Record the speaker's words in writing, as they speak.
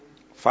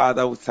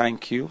Father, we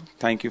thank you.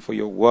 Thank you for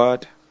your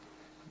word.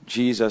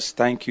 Jesus,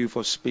 thank you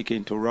for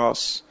speaking to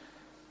us.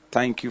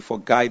 Thank you for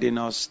guiding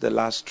us the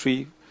last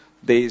 3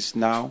 days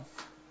now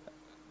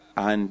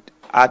and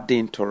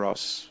adding to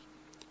us.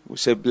 We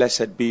say,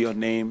 blessed be your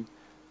name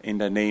in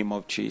the name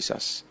of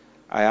Jesus.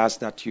 I ask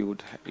that you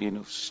would,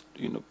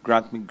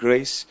 grant me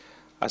grace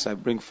as I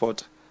bring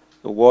forth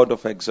the word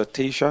of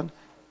exhortation,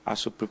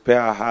 as we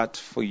prepare our heart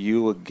for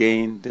you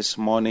again this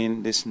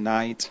morning, this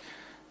night,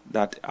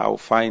 that I'll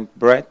find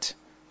breath,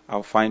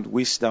 I'll find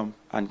wisdom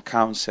and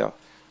counsel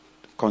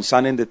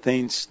concerning the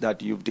things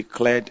that you've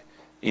declared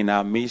in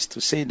our midst, to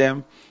say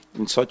them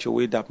in such a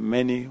way that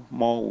many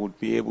more would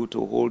be able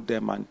to hold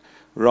them and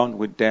run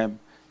with them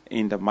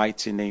in the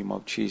mighty name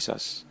of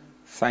Jesus.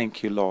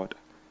 Thank you, Lord.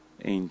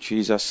 In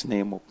Jesus'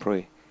 name we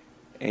pray.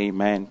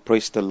 Amen.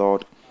 Praise the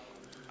Lord.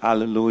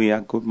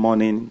 Hallelujah. Good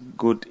morning,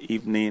 good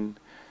evening,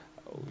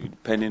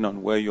 depending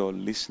on where you're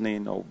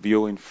listening or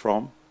viewing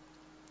from.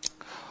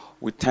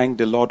 We thank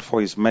the Lord for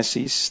his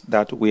mercies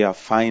that we are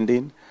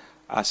finding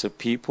as a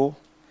people.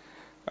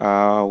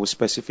 We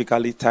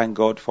specifically thank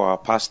God for our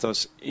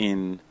pastors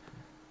in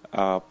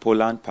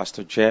Poland,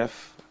 Pastor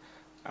Jeff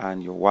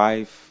and your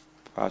wife,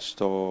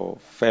 Pastor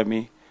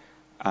Femi,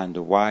 and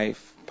the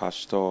wife,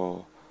 Pastor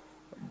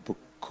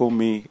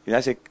Bukumi.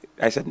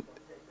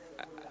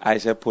 I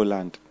said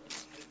Poland.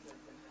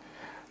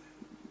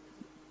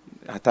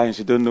 At times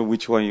you don't know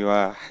which one you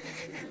are.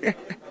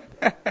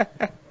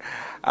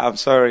 I'm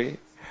sorry.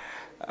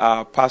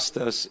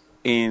 Pastors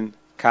in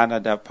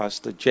Canada,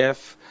 Pastor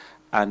Jeff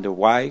and the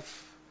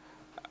wife,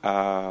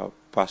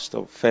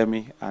 Pastor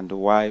Femi and the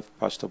wife,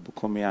 Pastor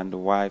Bukumi and the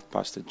wife,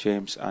 Pastor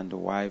James and the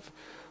wife.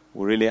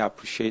 We really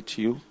appreciate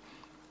you.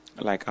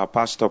 Like our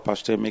pastor,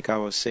 Pastor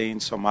Emeka, was saying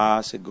some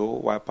hours ago,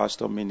 while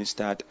Pastor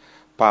ministered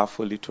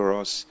powerfully to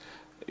us,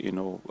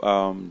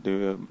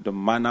 the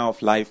manner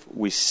of life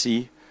we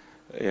see,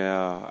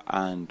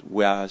 and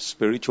we are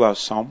spiritual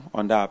some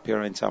under our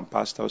parents and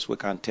pastors. We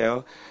can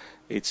tell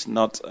it's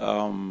not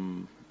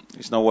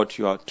what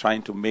you are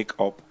trying to make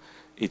up.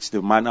 It's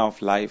the manner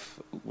of life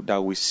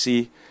that we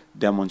see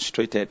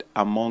demonstrated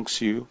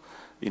amongst you,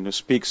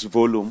 speaks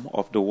volume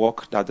of the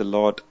work that the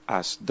Lord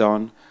has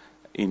done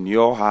in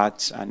your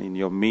hearts and in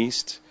your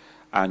midst.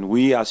 And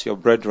we, as your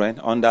brethren,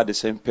 under the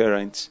same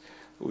parents,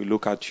 we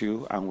look at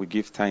you and we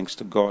give thanks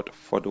to God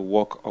for the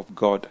work of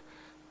God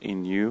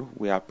in you.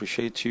 We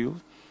appreciate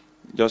you.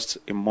 Just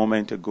a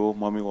moment ago,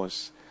 Mommy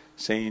was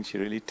saying she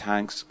really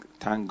thank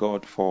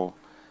God for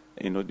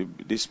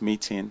this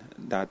meeting,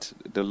 that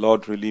the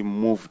Lord really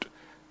moved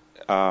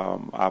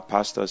our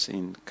pastors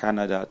in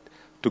Canada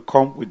to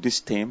come with this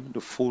theme,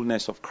 the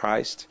fullness of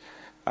Christ.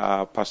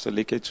 Pastor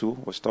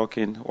Leketu was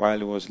talking while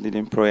he was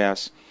leading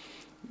prayers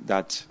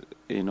that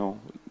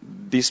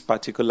this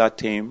particular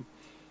theme,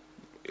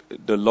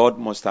 the Lord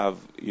must have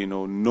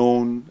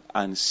known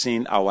and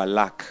seen our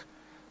lack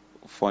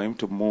for him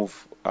to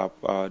move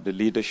up the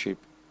leadership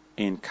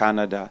in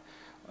Canada,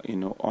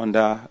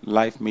 under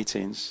live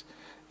meetings,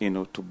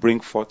 to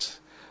bring forth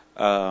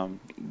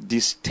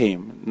this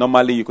theme.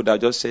 Normally you could have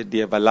just said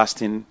the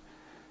everlasting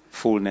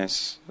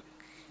fullness,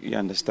 you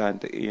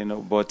understand,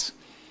 but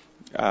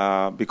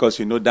because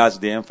that's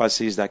the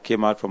emphasis that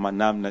came out from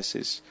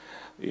anamnesis,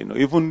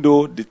 even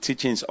though the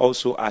teachings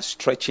also are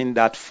stretching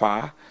that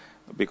far,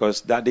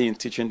 because Daddy in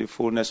teaching the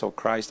fullness of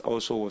Christ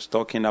also was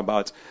talking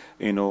about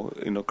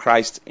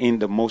Christ in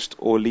the most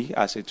holy,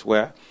 as it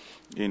were,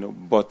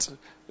 but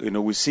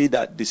we see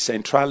that the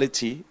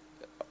centrality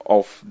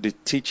of the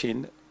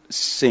teaching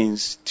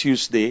since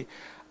Tuesday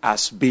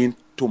has been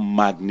to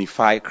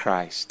magnify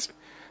Christ.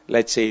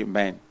 Let's say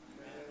amen.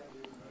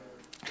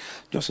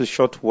 Just a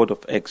short word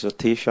of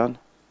exhortation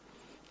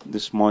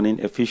this morning,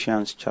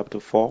 Ephesians chapter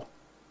 4.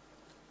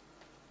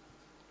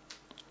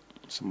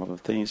 Some of the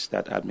things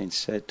that have been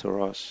said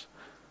to us,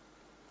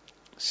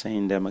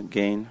 saying them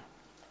again.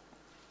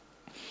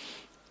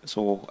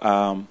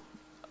 So,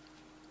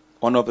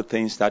 one of the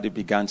things that he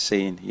began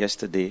saying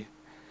yesterday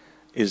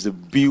is the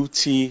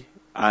beauty,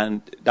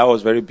 and that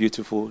was very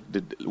beautiful,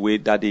 the way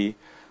that he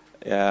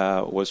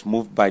was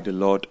moved by the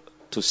Lord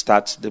to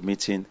start the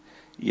meeting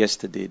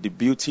yesterday. The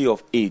beauty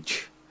of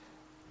age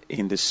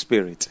in the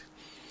spirit,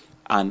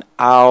 and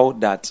how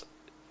that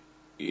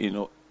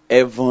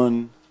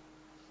heaven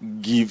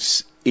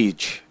gives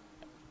age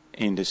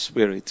in the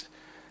spirit,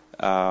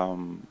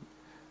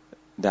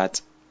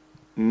 that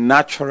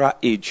natural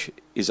age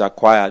is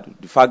acquired.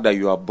 The fact that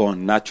you are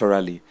born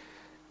naturally,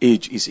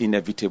 age is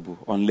inevitable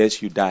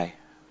unless you die.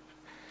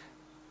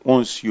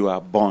 Once you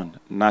are born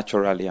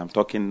naturally, I'm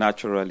talking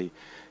naturally,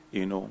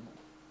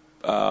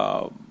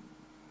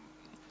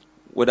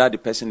 whether the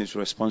person is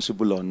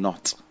responsible or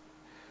not,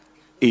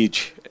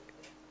 age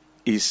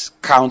is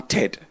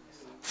counted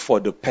for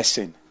the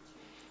person.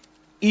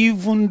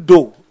 Even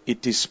though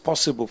it is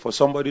possible for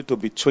somebody to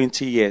be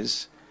 20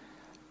 years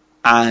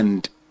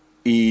and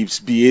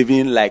he's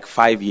behaving like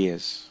 5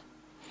 years.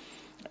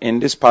 In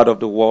this part of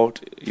the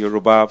world,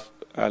 Yoruba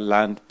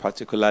land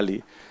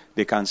particularly,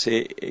 they can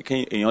say,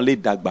 only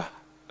dagba,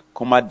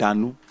 koma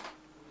danu.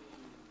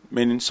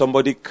 meaning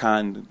somebody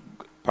can,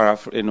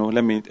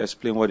 let me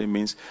explain what it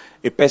means.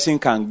 A person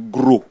can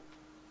grow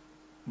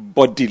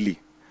bodily,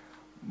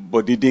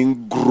 but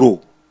didn't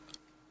grow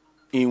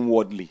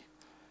inwardly.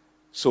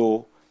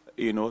 So,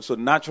 so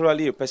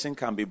naturally a person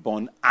can be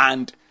born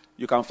and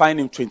you can find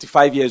him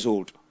 25 years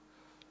old.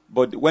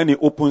 But when he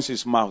opens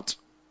his mouth,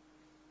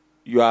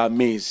 you are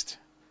amazed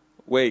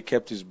where he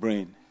kept his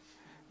brain.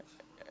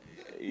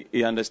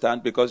 You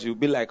understand? Because you'll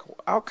be like,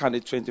 how can a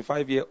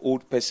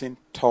 25-year-old person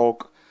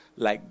talk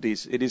like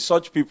this? It is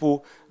such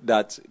people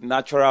that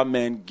natural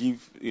men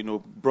give,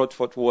 brought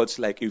forth words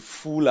like a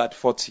fool at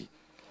 40,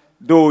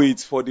 though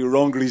it's for the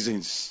wrong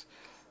reasons.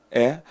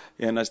 You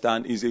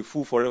understand? He's a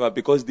fool forever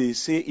because they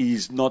say he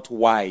is not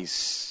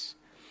wise.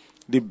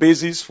 The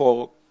basis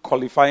for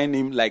qualifying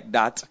him like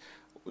that,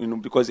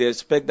 because they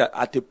expect that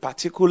at a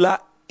particular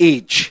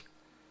age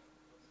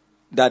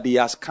that he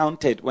has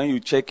counted when you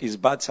check his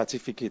birth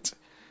certificate,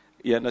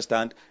 you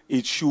understand,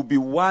 it should be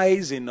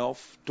wise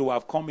enough to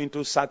have come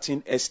into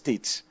certain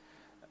estates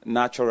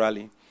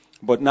naturally.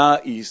 But now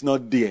he is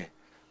not there.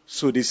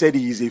 So they said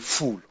he is a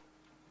fool.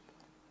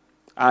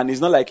 And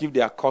it's not like if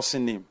they are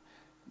cursing him.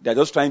 They're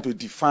just trying to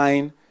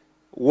define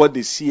what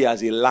they see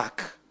as a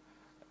lack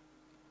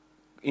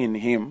in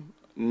him,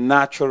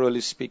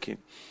 naturally speaking.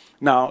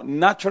 Now,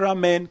 natural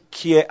men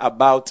care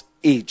about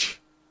age.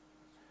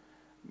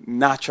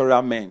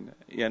 Natural men,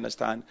 you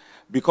understand?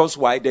 Because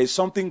why? There is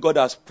something God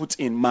has put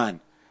in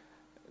man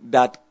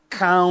that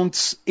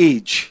counts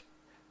age,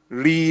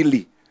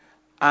 really.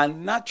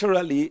 And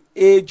naturally,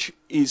 age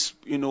is,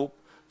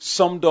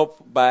 summed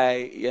up by,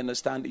 you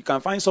understand? You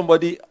can find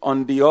somebody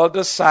on the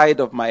other side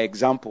of my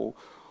example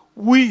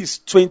who is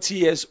 20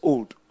 years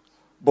old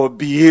but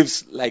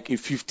behaves like a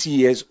 50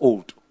 years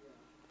old.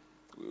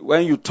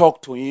 When you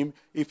talk to him,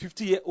 a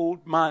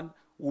 50-year-old man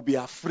will be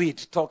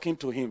afraid talking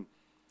to him.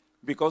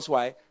 Because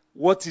why?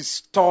 What is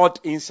stored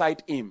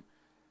inside him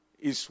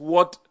is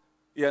what,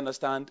 you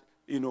understand,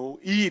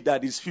 he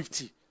that is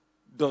 50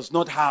 does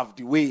not have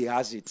the way he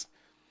has it.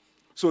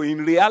 So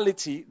in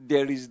reality,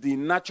 there is the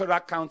natural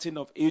counting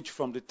of age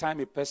from the time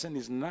a person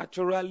is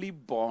naturally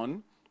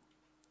born,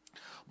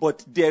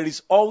 but there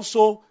is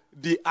also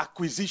the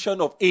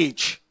acquisition of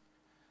age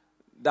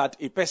that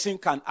a person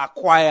can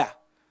acquire,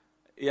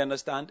 you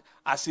understand,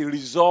 as a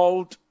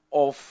result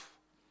of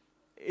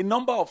a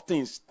number of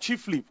things,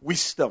 chiefly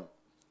wisdom.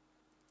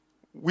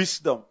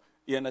 Wisdom,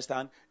 you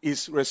understand,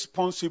 is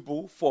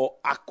responsible for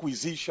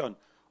acquisition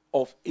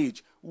of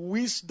age.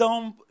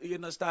 Wisdom, you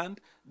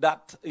understand,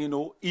 that,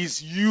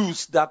 is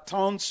used, that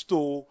turns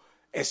to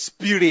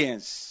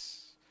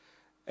experience.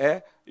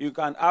 You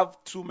can have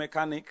two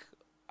mechanics,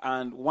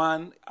 and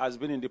one has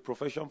been in the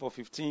profession for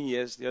 15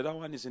 years, the other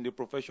one is in the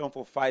profession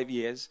for 5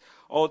 years.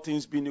 All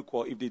things being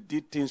equal, if they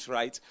did things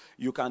right,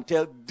 you can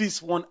tell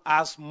this one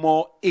has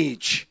more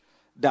age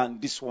than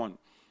this one.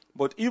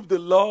 But if the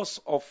laws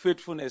of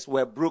faithfulness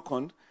were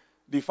broken,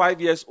 the 5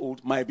 years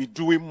old might be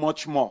doing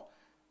much more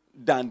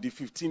than the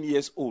 15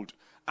 years old.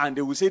 And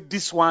they will say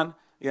this one,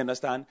 you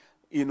understand,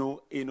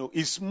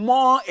 is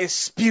more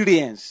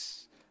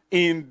experience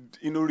in,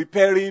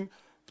 repairing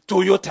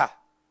Toyota,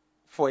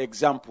 for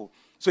example.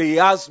 So he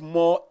has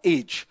more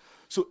age.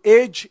 So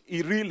age,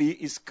 it really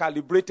is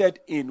calibrated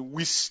in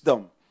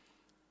wisdom.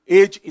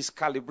 Age is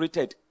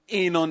calibrated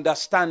in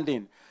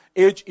understanding.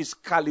 Age is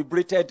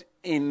calibrated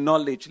in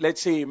knowledge.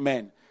 Let's say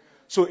amen.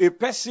 So a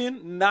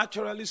person,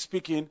 naturally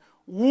speaking,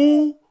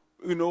 who,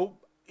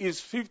 is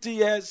 50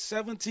 years,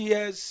 70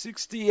 years,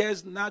 60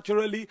 years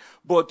naturally,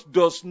 but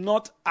does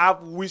not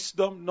have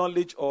wisdom,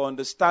 knowledge, or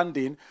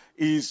understanding,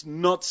 is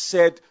not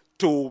said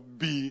to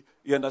be,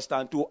 you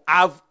understand, to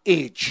have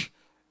age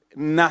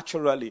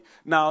naturally.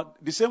 Now,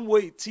 the same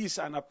way it is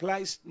and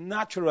applies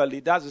naturally,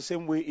 that's the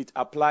same way it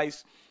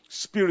applies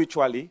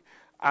spiritually.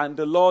 And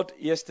the Lord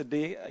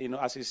yesterday,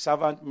 as his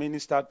servant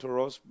ministered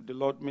to us, the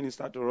Lord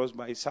ministered to us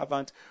by his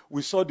servant,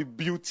 we saw the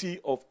beauty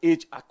of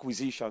age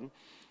acquisition.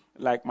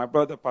 Like my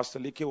brother Pastor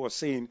Leke was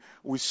saying,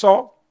 we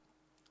saw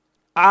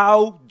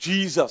how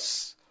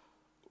Jesus,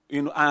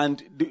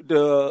 and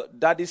the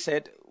daddy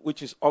said,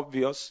 which is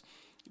obvious,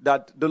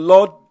 that the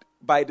Lord,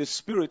 by the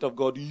Spirit of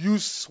God,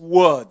 used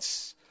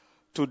words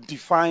to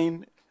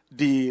define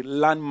the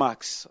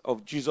landmarks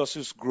of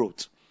Jesus'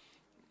 growth.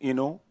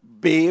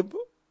 Babe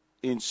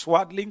in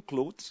swaddling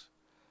clothes,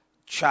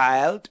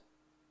 child,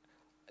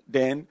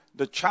 then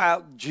the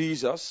child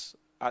Jesus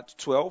at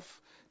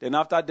 12. Then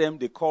after them,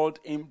 they called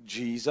him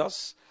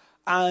Jesus.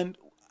 And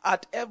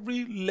at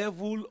every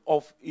level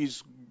of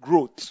his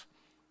growth,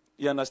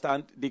 you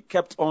understand, they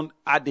kept on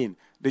adding,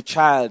 the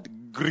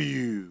child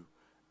grew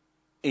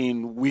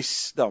in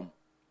wisdom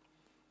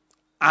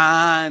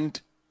and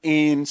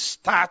in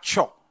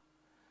stature.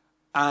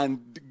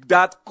 And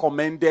that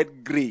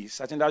commended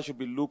grace. I think that should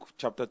be Luke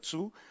chapter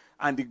 2.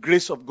 And the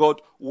grace of God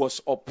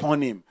was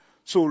upon him.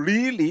 So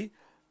really,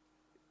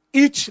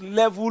 each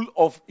level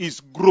of his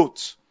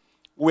growth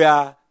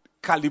were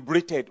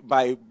calibrated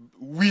by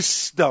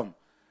wisdom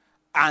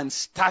and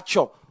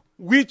stature,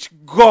 which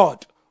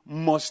God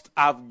must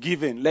have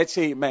given. Let's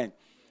say amen.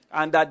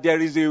 And that there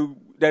is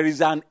there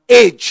is an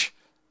age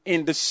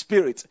in the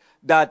spirit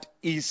that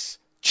is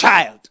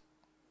child.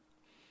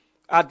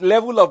 At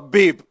level of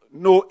babe,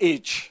 no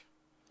age.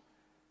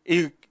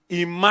 He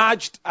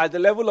emerged at the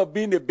level of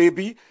being a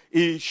baby.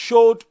 He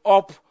showed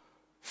up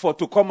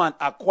to come and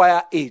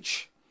acquire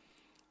age.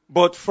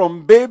 But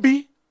from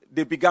baby,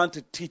 they began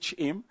to teach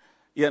him.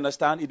 You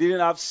understand? He didn't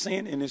have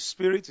sin in his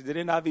spirit. He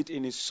didn't have it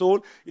in his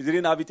soul. He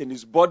didn't have it in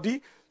his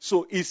body.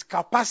 So his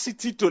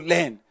capacity to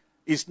learn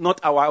is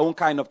not our own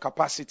kind of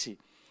capacity.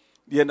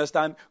 You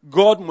understand?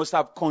 God must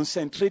have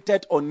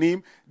concentrated on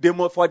him.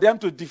 For them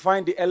to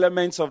define the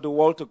elements of the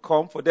world to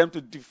come, for them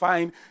to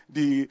define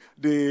the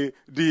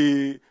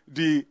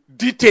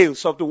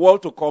details of the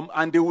world to come,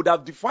 and they would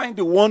have defined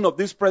the one of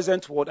this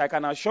present world. I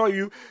can assure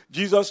you,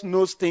 Jesus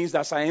knows things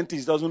that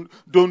scientists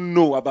don't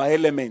know about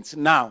elements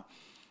now.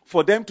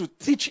 For them to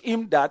teach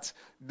him that,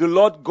 the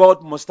Lord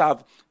God must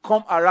have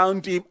come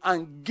around him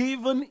and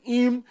given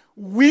him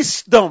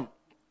wisdom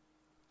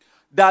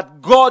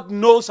that God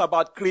knows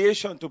about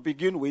creation to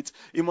begin with.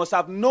 He must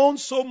have known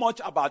so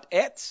much about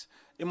earth.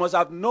 He must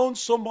have known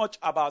so much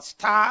about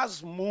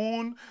stars,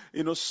 moon,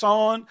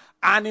 sun,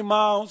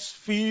 animals,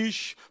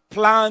 fish,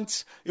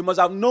 plants. He must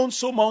have known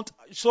so much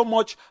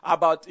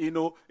about,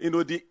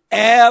 the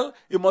air.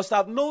 He must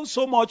have known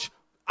so much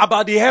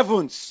about the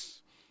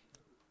heavens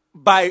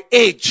by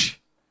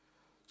age.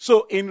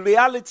 So in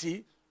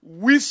reality,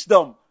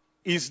 wisdom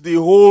is the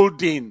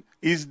holding,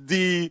 is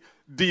the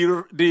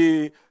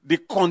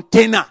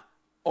container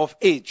of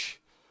age.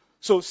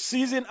 So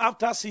season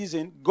after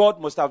season,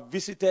 God must have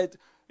visited,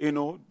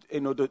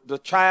 the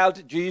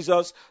child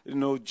Jesus,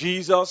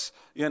 Jesus,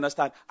 you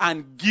understand,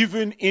 and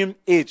given him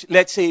age.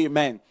 Let's say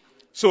amen.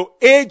 So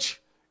age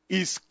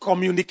is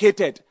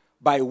communicated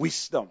by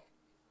wisdom.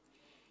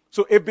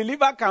 So a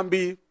believer can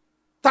be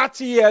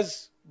 30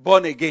 years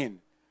born again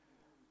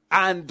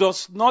and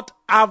does not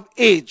have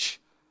age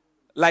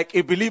like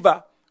a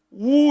believer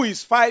who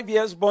is 5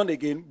 years born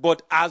again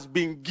but has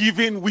been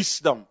given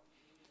wisdom.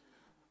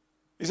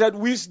 He said,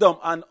 wisdom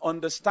and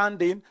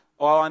understanding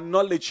or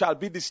knowledge shall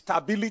be the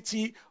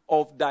stability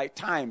of thy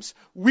times.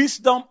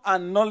 Wisdom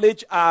and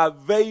knowledge are a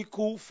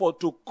vehicle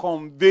to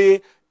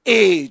convey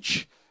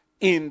age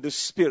in the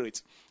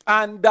spirit.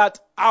 And that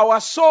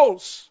our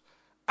souls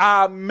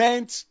are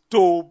meant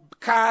to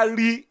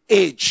carry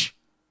age.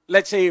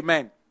 Let's say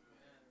amen.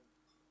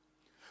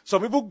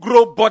 Some people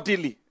grow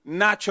bodily,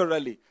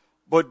 naturally,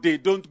 but they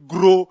don't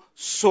grow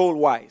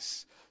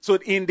soul-wise. So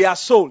in their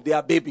soul, they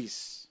are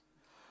babies.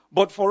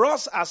 But for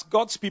us as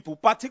God's people,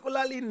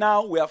 particularly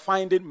now we are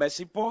finding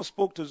mercy. Paul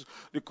spoke to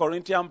the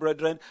Corinthian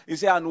brethren. He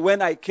said, and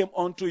when I came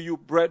unto you,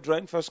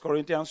 brethren, 1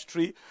 Corinthians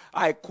 3,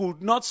 I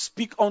could not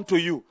speak unto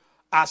you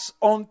as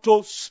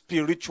unto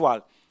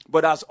spiritual,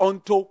 but as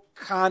unto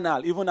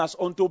carnal, even as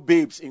unto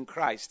babes in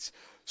Christ.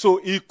 So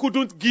he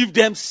couldn't give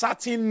them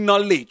certain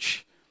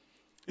knowledge.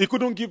 He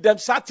couldn't give them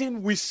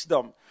certain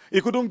wisdom.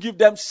 He couldn't give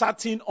them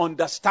certain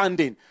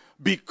understanding.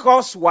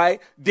 Because why?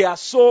 Their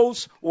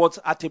souls was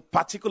at a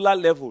particular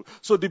level.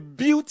 So the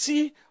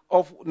beauty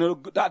of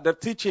the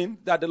teaching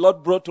that the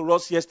Lord brought to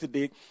us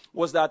yesterday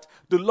was that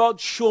the Lord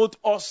showed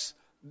us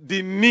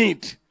the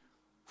need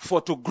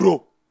to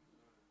grow.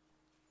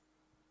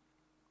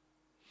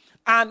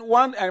 And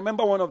I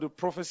remember one of the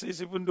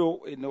prophecies, even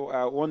though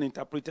one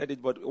interpreted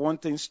it, but one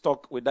thing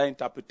stuck with that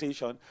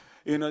interpretation.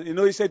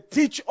 He said,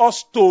 "Teach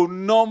us to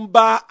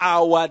number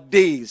our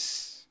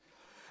days,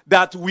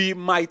 that we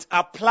might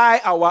apply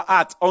our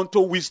heart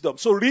unto wisdom."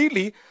 So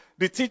really,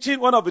 the teaching,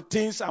 one of the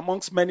things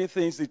amongst many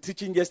things the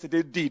teaching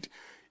yesterday did,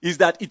 is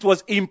that it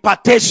was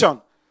impartation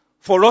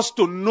for us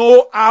to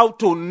know how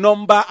to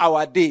number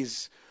our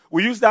days.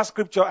 We use that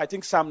scripture, I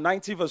think Psalm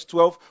 90 verse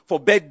 12, for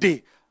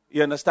birthday.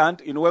 You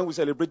understand? When we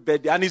celebrate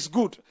birthday, and it's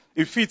good.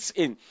 It fits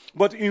in.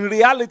 But in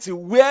reality,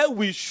 where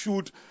we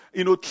should,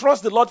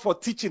 trust the Lord for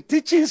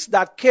teachings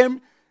that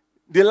came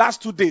the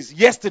last 2 days,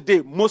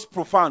 yesterday, most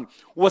profound,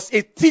 was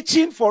a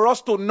teaching for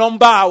us to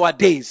number our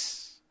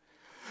days,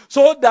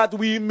 so that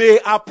we may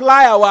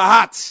apply our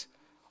hearts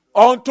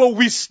unto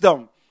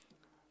wisdom.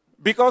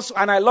 Because,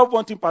 and I love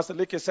one thing Pastor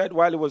Leke said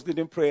while he was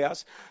leading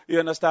prayers, you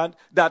understand,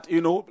 that,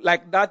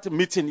 like that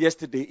meeting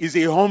yesterday is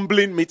a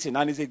humbling meeting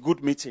and is a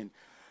good meeting.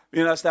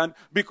 You understand?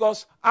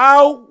 Because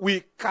how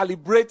we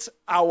calibrate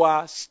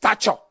our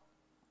stature,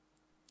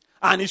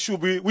 and we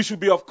should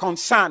be of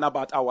concern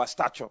about our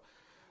stature.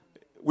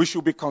 We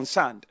should be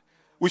concerned.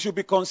 We should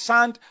be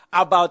concerned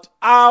about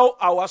how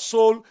our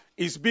soul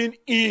is being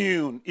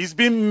hewn, is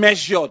being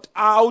measured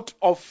out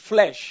of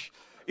flesh,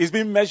 is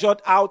being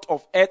measured out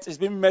of earth, is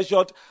being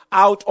measured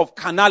out of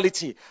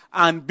carnality,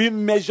 and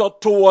being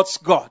measured towards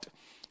God.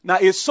 Now,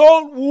 a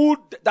soul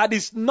that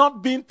is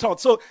not being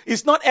taught, so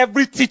it's not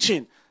every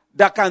teaching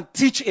that can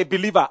teach a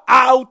believer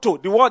how to.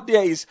 The word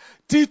there is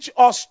teach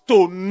us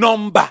to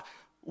number.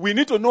 We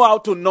need to know how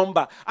to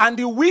number. And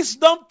the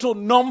wisdom to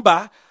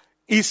number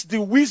is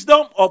the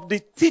wisdom of the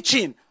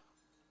teaching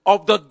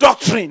of the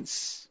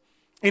doctrines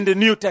in the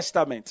New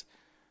Testament.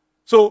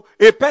 So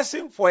a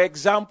person, for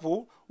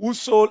example, whose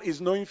soul is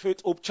knowing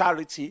faith, hope,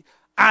 charity,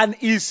 and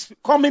is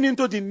coming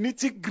into the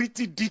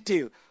nitty-gritty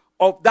detail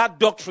of that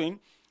doctrine,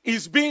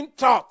 is being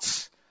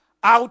taught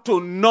how to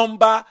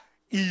number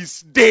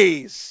his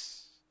days.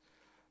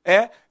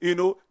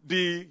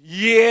 The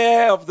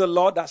year of the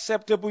Lord,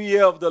 acceptable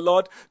year of the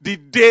Lord, the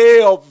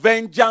day of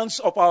vengeance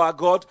of our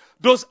God.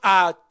 Those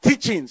are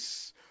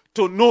teachings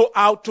to know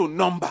how to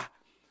number.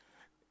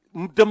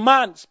 The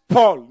man,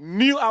 Paul,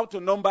 knew how to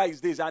number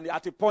his days, and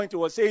at a point he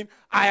was saying,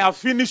 I have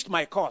finished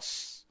my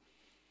course.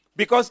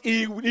 Because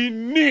he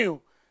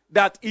knew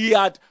that he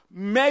had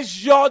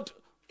measured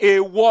a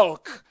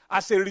walk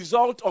as a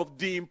result of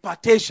the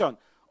impartation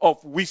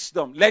of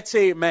wisdom. Let's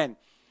say amen.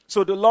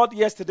 So the Lord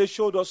yesterday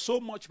showed us so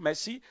much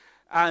mercy,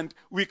 and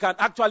we can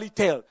actually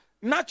tell.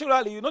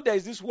 Naturally, there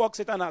is this work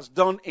Satan has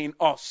done in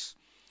us.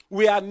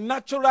 We are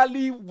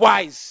naturally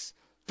wise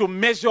to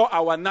measure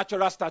our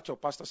natural stature,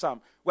 Pastor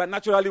Sam. We are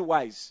naturally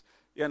wise.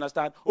 You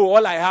understand?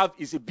 All I have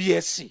is a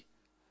BSc.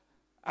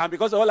 And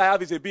because all I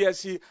have is a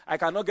BSc, I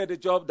cannot get a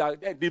job.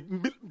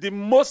 The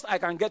most I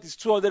can get is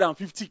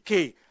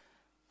 250K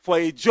for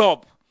a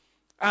job.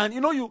 And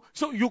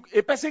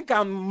a person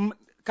can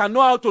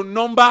know how to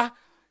number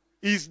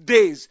his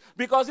days,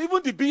 because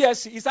even the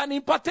BSc is an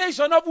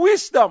impartation of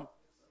wisdom.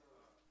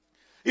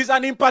 It's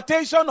an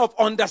impartation of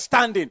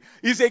understanding.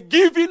 It's a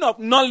giving of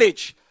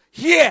knowledge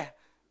here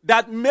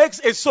that makes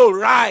a soul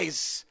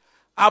rise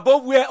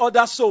above where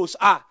other souls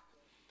are.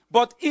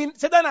 But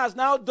Satan has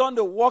now done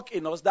the work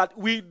in us that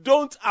we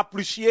don't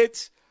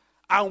appreciate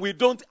and we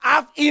don't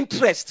have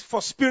interest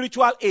for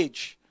spiritual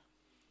age.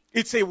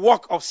 It's a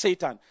work of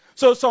Satan.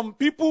 So some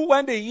people,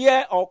 when they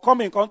hear or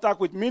come in contact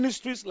with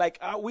ministries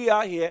like we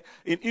are here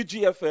in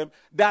EGFM,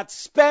 that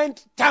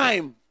spend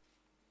time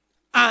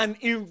and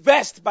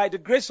invest by the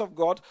grace of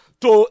God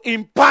to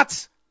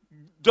impart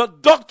the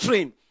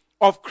doctrine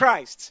of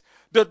Christ,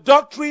 the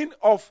doctrine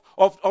of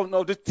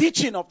the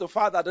teaching of the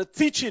Father, the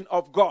teaching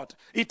of God,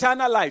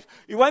 eternal life.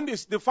 When they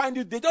find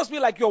it, they just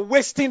feel like you're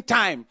wasting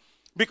time.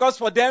 Because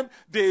for them,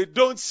 they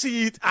don't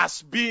see it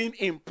as being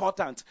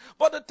important.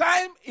 But the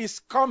time is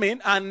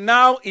coming, and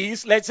now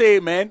is, let's say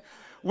amen,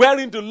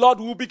 wherein the Lord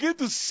will begin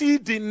to see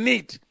the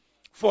need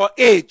for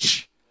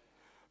age.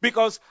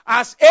 Because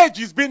as age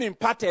is being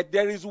imparted,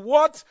 there is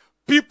what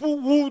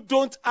people who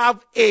don't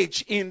have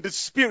age in the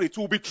spirit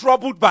will be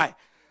troubled by,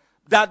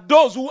 that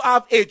those who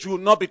have age will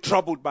not be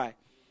troubled by.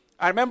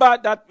 I remember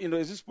that,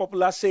 is this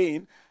popular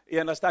saying,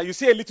 you understand? You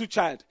see a little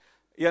child.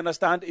 You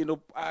understand?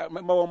 I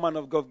remember one man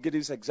of God gave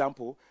this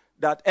example,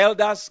 that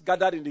elders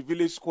gathered in the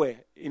village square,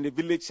 in the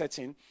village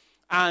setting,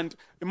 and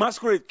the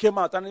masquerade came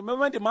out. And remember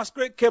when the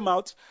masquerade came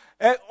out,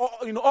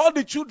 all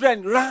the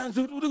children ran,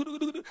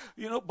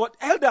 but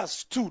elders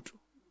stood.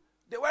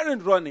 They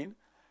weren't running.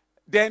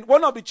 Then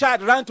one of the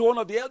child ran to one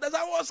of the elders.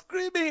 I was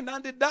screaming,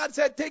 and the dad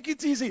said, take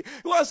it easy.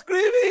 He was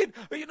screaming,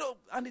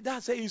 and the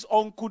dad said, it's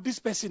uncle, this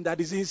person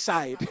that is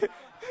inside.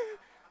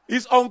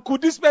 His uncle,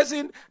 this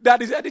person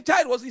that is the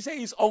child was, he said,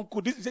 his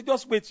uncle. He said,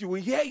 just wait, you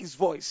will hear his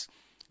voice.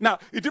 Now,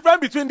 the difference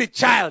between the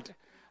child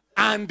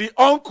and the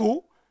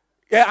uncle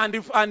and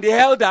the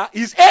elder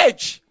is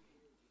age.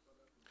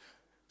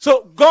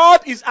 So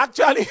God is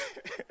actually,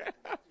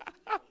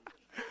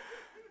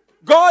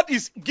 God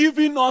is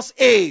giving us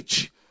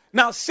age.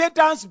 Now,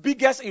 Satan's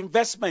biggest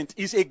investment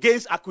is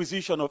against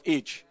acquisition of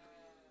age.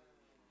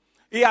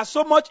 He has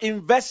so much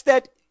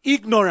invested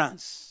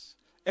ignorance.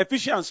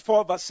 Ephesians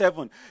 4 verse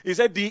 7. He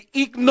said the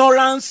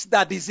ignorance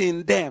that is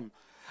in them.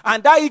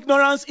 And that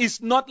ignorance is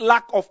not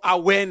lack of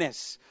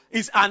awareness.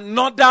 It's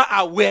another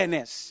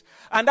awareness.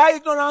 And that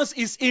ignorance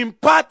is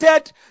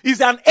imparted,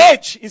 is an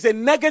age, is a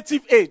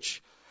negative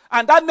age.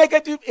 And that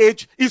negative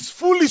age is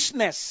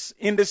foolishness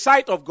in the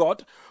sight of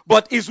God,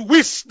 but is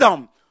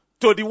wisdom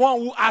to the one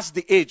who has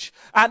the age.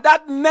 And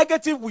that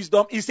negative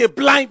wisdom is a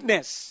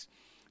blindness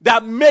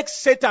that makes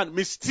Satan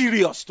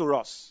mysterious to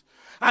us.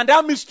 And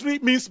that mystery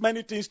means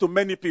many things to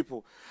many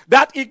people.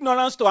 That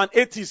ignorance to an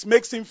atheist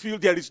makes him feel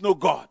there is no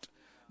God.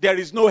 There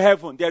is no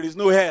heaven. There is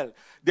no hell.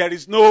 There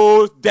is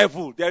no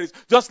devil.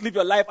 Just live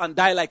your life and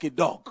die like a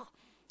dog.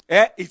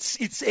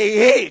 It's a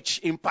age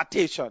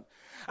impartation.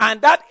 And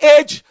that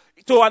age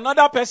to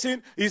another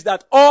person is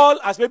that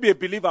as maybe a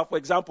believer, for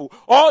example,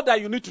 all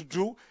that you need to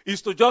do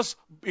is to just,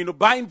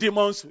 bind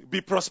demons, be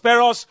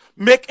prosperous,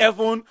 make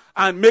heaven,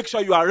 and make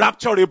sure you are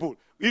rapturable.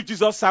 If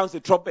Jesus sounds the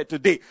trumpet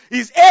today.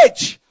 His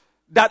age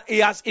that he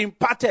has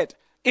imparted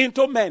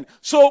into men.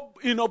 So,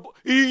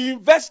 he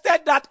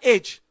invested that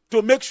age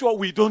to make sure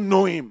we don't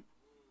know him.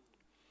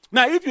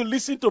 Now, if you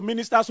listen to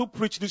ministers who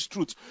preach this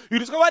truth, you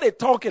discover they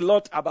talk a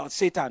lot about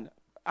Satan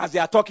as they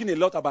are talking a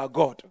lot about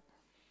God.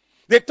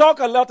 They talk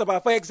a lot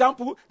about, for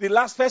example, the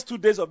first 2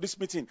 days of this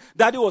meeting,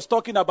 Daddy was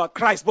talking about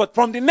Christ, but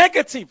from the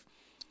negative.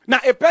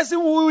 Now, a person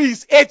who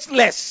is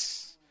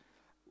ageless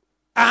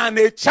and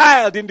a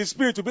child in the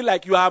spirit will be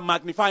like, you are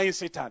magnifying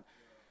Satan.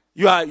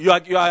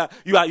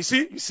 You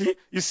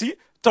see,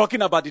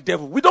 talking about the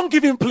devil. We don't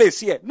give him place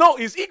here. No,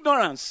 it's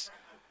ignorance.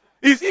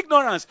 It's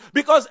ignorance.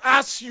 Because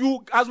as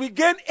we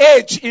gain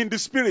age in the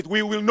spirit,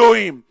 we will know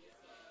him.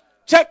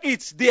 Check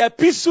it. The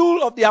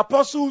epistle of the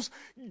apostles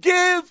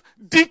gave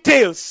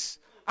details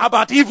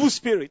about evil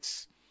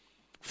spirits.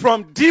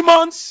 From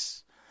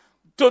demons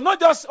to not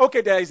just,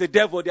 okay, there is a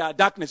devil, there are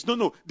darkness.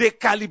 No. They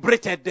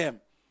calibrated them.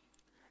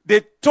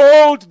 They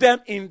told them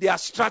in their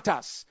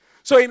stratas.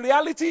 So in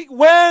reality,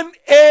 when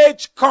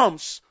age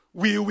comes,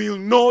 we will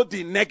know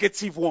the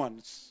negative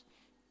ones.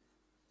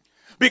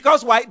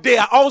 Because why? They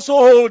are also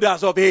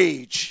holders of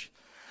age.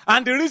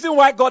 And the reason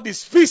why God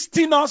is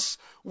feasting us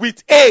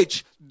with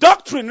age,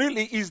 doctrine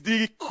really is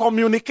the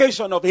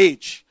communication of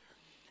age.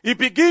 It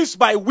begins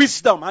by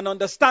wisdom and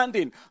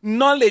understanding,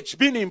 knowledge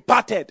being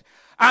imparted.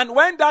 And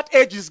when that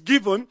age is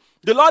given,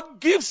 the Lord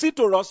gives it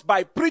to us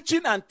by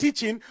preaching and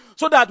teaching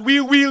so that we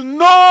will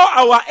know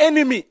our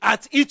enemy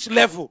at each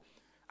level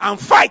and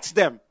fight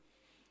them.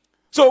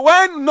 So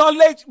when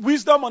knowledge,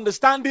 wisdom,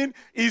 understanding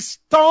is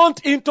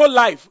turned into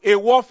life, a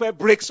warfare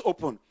breaks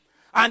open.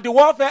 And the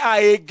warfare are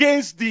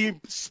against the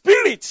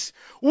spirits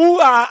who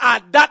are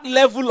at that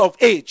level of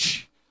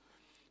age.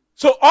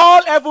 So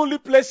all heavenly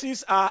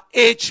places are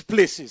age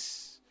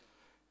places.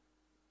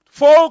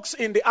 Folks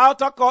in the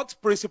outer court,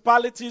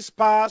 principalities,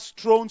 powers,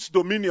 thrones,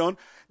 dominion,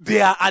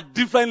 they are at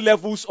different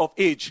levels of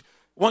age.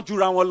 Want you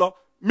Ranwolo?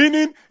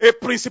 Meaning a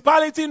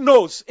principality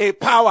knows a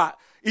power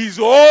is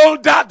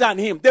older than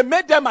him. They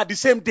made them at the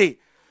same day.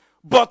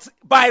 But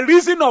by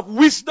reason of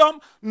wisdom,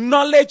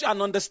 knowledge,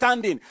 and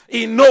understanding,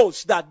 he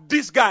knows that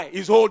this guy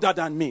is older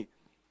than me.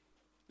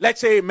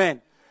 Let's say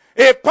amen.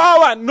 A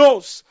power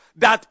knows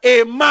that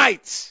a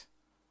might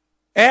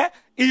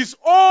is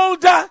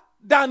older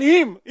than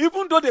him,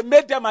 even though they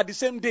made them at the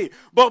same day.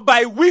 But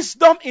by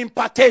wisdom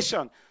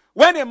impartation,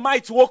 when a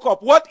might woke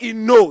up, what he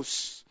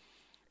knows,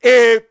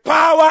 a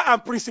power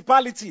and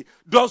principality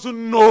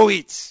doesn't know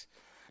it.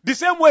 The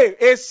same way,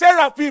 a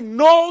seraphim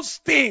knows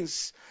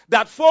things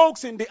that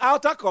folks in the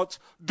outer court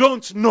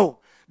don't know.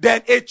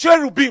 Then a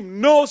cherubim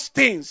knows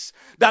things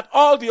that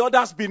all the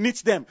others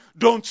beneath them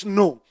don't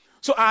know.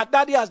 So our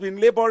daddy has been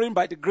laboring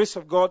by the grace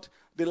of God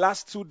the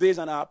last 2 days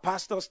and our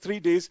pastors 3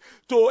 days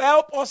to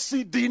help us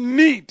see the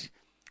need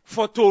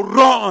to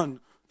run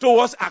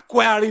towards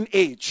acquiring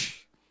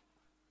age.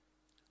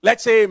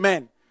 Let's say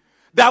amen.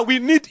 That we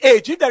need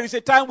age. If there is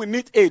a time we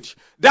need age,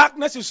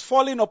 darkness is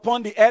falling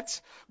upon the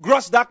earth,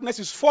 gross darkness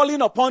is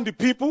falling upon the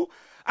people,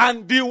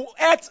 and the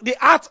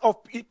heart of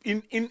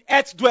in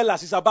earth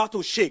dwellers is about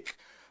to shake.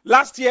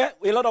 Last year,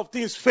 a lot of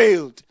things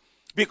failed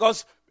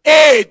because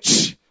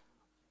age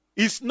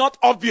is not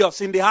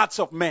obvious in the hearts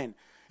of men.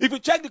 If you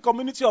check the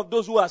community of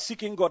those who are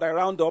seeking God I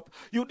round up,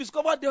 you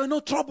discover they are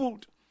not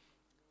troubled.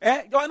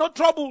 They are not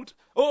troubled.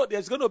 Oh,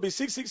 there's going to be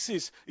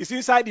 666. It's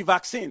inside the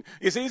vaccine.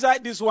 It's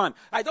inside this one.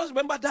 I just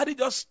remember Daddy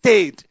just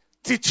stayed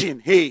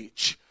teaching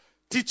age.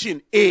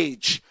 Teaching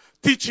age.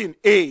 Teaching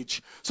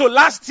age. So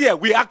last year,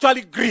 we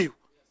actually grew.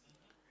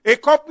 A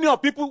company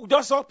of people,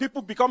 just saw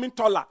people becoming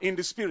taller in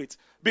the spirit.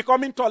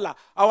 Becoming taller.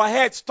 Our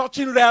heads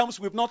touching realms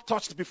we've not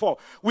touched before.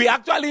 We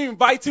actually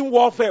inviting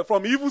warfare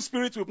from evil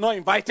spirits we've not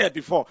invited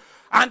before.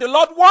 And the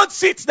Lord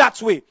wants it that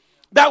way.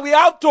 That we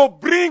have to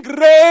bring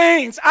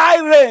rains,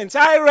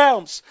 high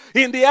realms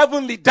in the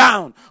heavenly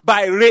down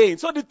by rain.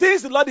 So the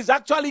things the Lord is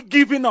actually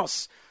giving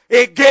us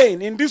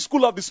again in this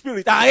school of the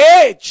spirit, our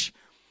age.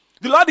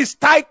 The Lord is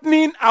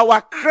tightening our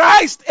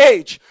Christ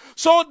age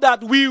so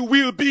that we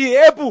will be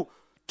able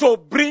to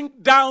bring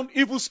down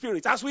evil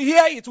spirits. As we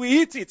hear it,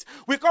 we eat it.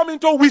 We come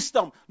into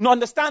wisdom,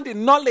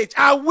 understanding, knowledge,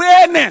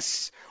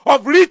 awareness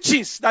of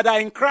riches that are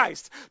in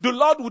Christ. The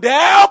Lord would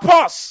help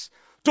us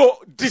to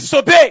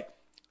disobey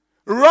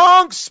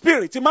wrong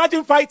spirit.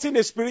 Imagine fighting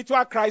a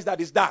spiritual Christ that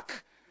is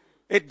dark.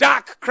 A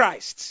dark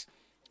Christ.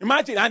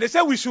 Imagine. And they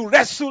say we should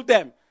wrestle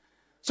them.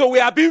 So we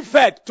are being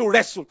fed to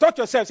wrestle. Touch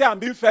yourself. Say, I'm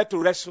being fed to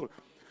wrestle.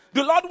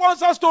 The Lord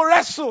wants us to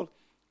wrestle.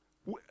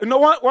 You know,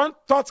 one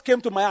thought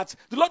came to my heart.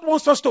 The Lord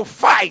wants us to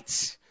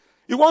fight.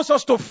 He wants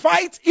us to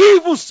fight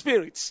evil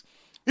spirits.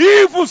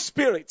 Evil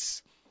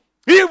spirits.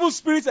 Evil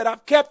spirits that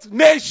have kept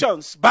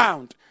nations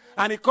bound.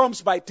 And it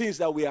comes by things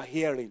that we are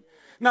hearing.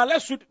 Now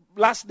let's read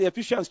lastly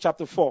Ephesians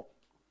chapter 4.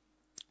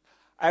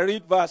 I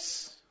read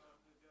verse.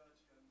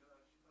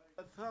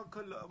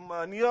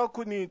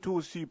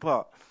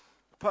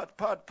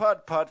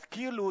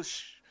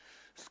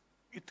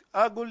 It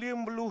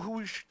agolim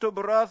bluhush to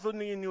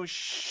brazoni in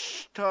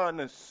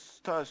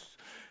stanes tas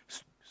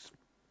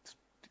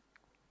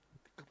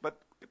but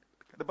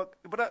the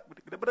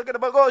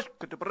bagosh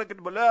the bracket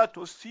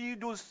balato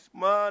sidus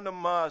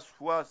manamas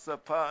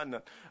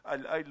wasapana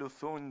al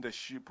ilothon the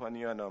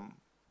shipanianam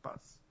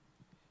pass.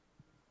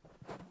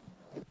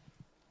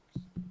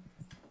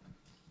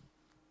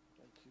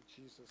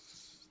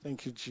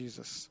 Thank you,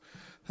 Jesus.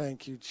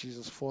 Thank you,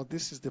 Jesus, for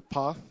this is the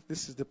path.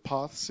 This is the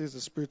path, says the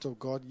Spirit of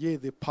God. Yea,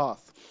 the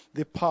path,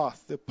 the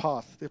path, the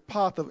path, the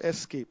path of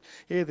escape.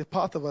 Yea, the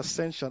path of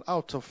ascension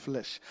out of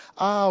flesh,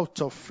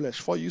 out of flesh.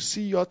 For you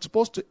see, you are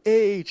supposed to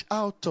age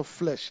out of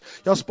flesh.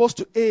 You're supposed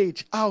to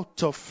age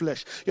out of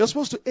flesh. You're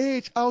supposed to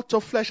age out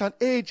of flesh and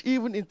age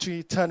even into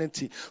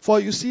eternity.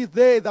 For you see,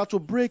 they that will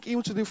break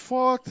into the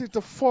four, even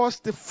the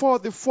four,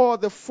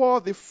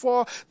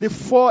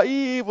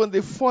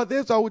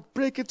 those that would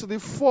break into the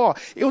four,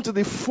 even to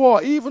the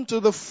four, even to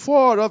the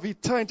four of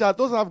eternity, are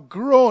those that have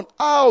grown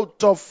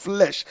out of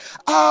flesh,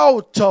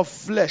 out of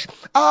flesh,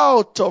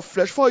 out of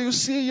flesh. For you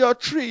see, your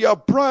tree, your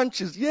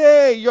branches,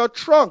 yea, your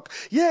trunk,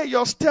 yea,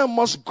 your stem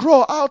must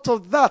grow out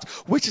of that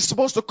which is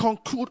supposed to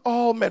conclude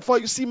all men. For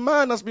you see,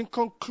 man has been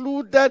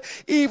concluded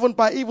even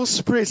by evil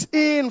spirits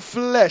in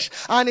flesh.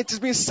 And it has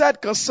been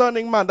said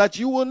concerning man that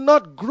you will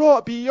not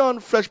grow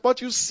beyond flesh.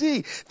 But you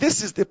see,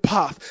 this is the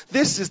path.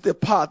 This is the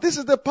path. This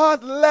is the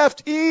path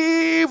left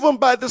even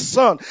by the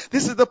Son.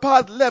 This is the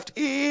path left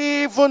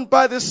even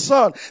by the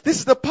Son. This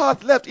is the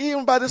path left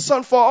even by the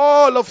Son for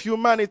all of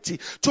humanity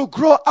to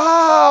grow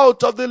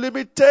out of the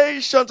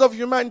limitations of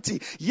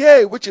humanity,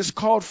 yea, which is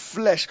called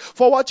flesh.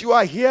 For what you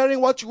are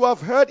hearing, what you have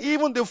heard,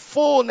 even the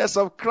fullness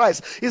of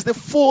Christ is the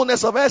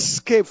fullness of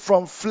escape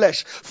from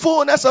flesh,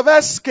 fullness of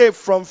escape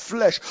from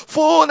flesh,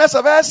 fullness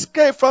of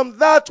escape from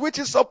that which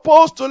is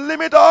supposed to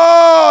limit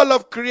all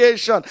of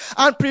creation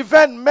and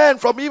prevent men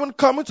from even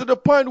coming to the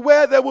point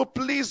where they will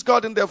please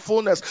God in their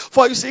fullness.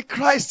 For you see,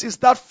 Christ is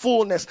that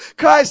fullness.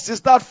 Christ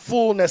is that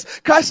fullness.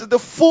 Christ is the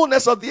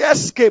fullness of the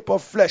escape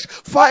of flesh.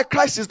 For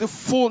Christ is the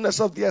fullness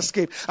of the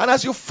escape. And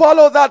as you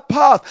follow that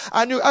path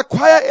and you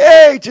acquire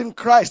age in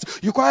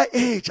Christ, you acquire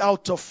age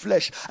out of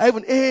flesh,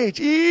 even age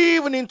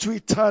even into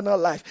eternal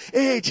life,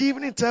 age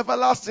even into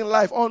everlasting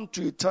life,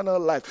 unto eternal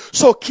life.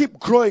 So keep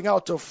growing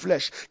out of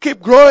flesh,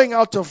 keep growing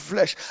out of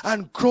flesh,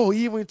 and grow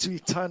even to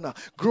eternal,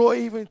 grow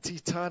even to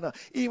eternal,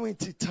 even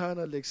to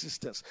eternal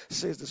existence,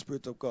 says the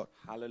Spirit of God.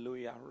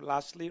 Hallelujah.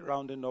 Lastly,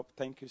 rounding up,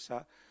 thank you,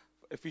 sir.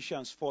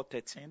 Ephesians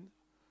 4:13,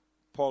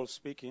 Paul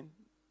speaking,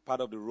 part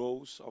of the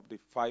roles of the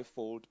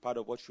fivefold, part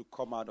of what should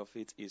come out of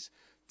it is,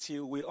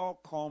 till we all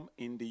come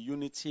in the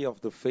unity of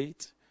the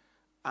faith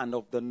and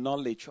of the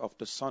knowledge of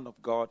the Son of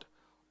God,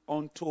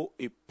 unto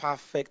a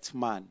perfect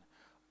man,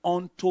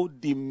 unto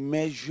the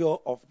measure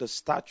of the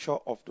stature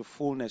of the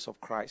fullness of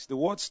Christ. The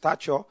word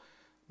stature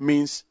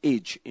means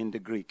age in the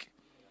Greek.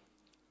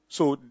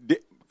 So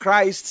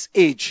Christ's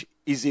age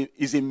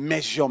is a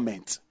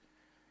measurement.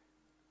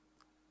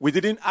 We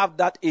didn't have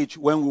that age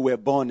when we were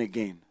born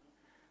again.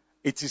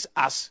 It is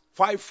as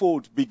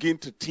fivefold begin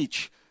to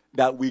teach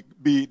that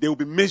they will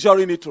be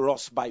measuring it to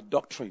us by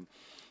doctrine.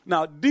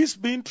 Now, this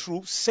being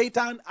true,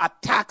 Satan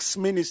attacks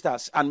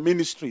ministers and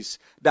ministries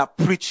that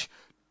preach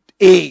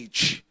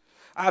age.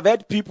 I've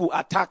heard people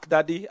attack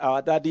daddy,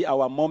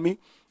 our mommy,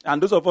 and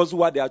those of us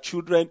who are their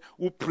children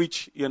who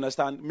preach, you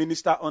understand,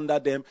 minister under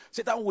them.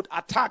 Satan would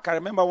attack. I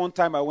remember one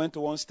time I went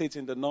to one state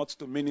in the north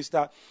to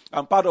minister,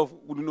 and part of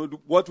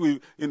what we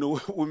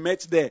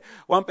met there.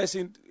 One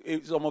person,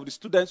 some of the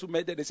students who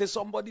met there, they said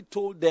somebody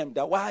told them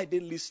that why are they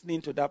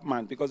listening to that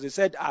man? Because they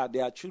said they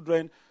are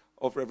children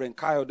of Reverend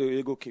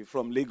Kayode Egoke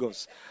from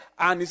Lagos.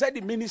 And he said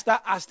the minister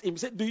asked him, he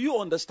said, do you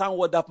understand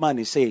what that man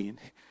is saying?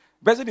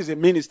 The person is a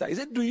minister. He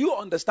said, do you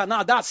understand?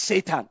 Now that's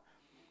Satan.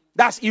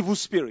 That's evil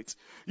spirit.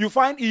 You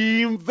find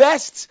he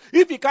invests.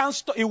 If he can't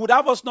stop, he would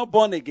have us not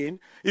born again.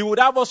 He would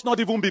have us not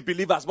even be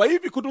believers. But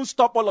if he couldn't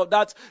stop all of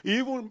that,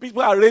 even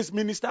people are raised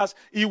ministers,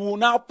 he will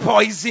now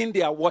poison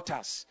their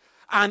waters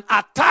and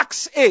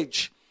attacks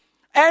age.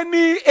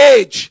 Any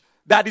age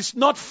that is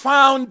not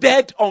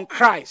founded on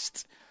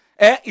Christ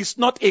is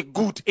not a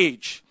good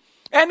age.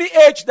 Any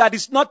age that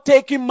is not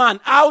taking man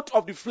out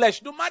of the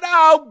flesh, no matter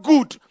how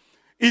good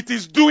it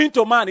is doing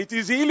to man, it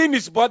is healing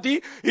his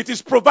body, it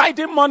is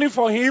providing money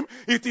for him,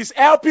 it is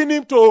helping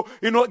him to,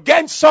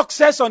 gain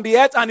success on the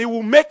earth, and it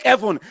will make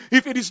heaven.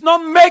 If it is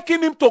not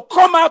making him to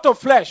come out of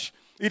flesh,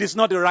 it is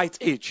not the right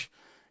age.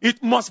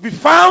 It must be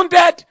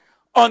founded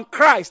on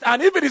Christ.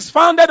 And if it is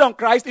founded on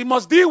Christ, it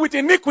must deal with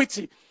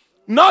iniquity,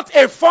 not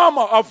a form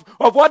of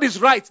what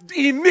is right.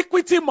 The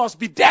iniquity must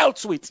be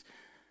dealt with.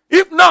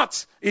 If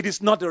not, it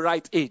is not the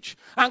right age.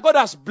 And God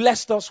has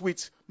blessed us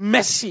with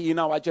mercy in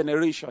our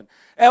generation,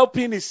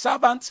 helping his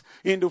servants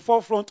in the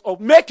forefront of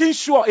making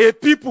sure a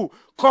people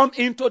come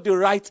into the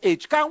right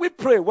age. Can we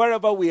pray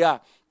wherever we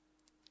are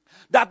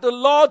that the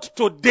Lord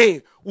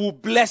today will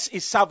bless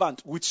his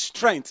servant with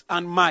strength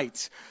and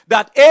might?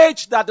 That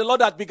age that the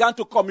Lord had begun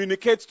to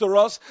communicate to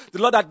us,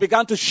 the Lord had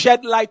begun to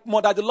shed light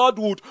more, that the Lord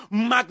would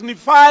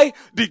magnify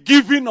the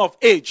giving of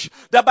age.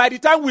 That by the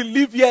time we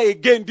leave here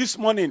again this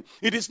morning,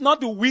 it is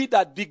not the we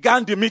that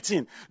began the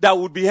meeting that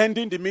would be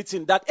ending the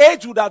meeting. That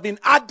age would have been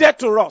added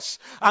to us,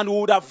 and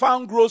we would have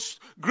found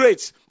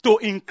grace to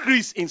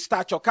increase in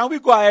stature. Can we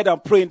go ahead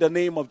and pray in the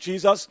name of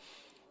Jesus?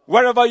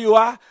 Wherever you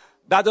are,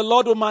 that the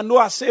Lord will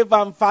manoa save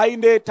and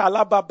find it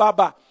talaba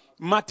baba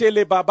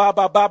matele baba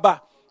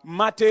baba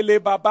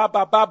matele baba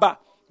baba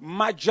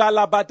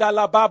majala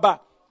badala baba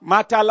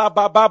Matala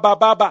baba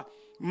baba.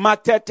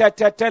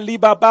 Matetetete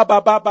liba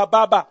baba baba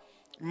baba.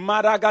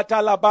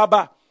 Maragatala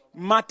baba.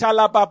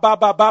 Matala baba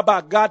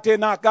baba.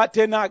 Gatena.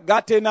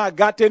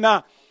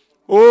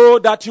 Oh,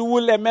 that you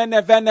will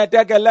emene vene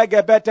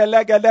dege bete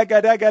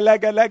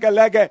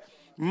lege.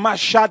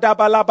 Mashada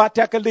balaba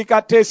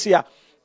tekelikatesia.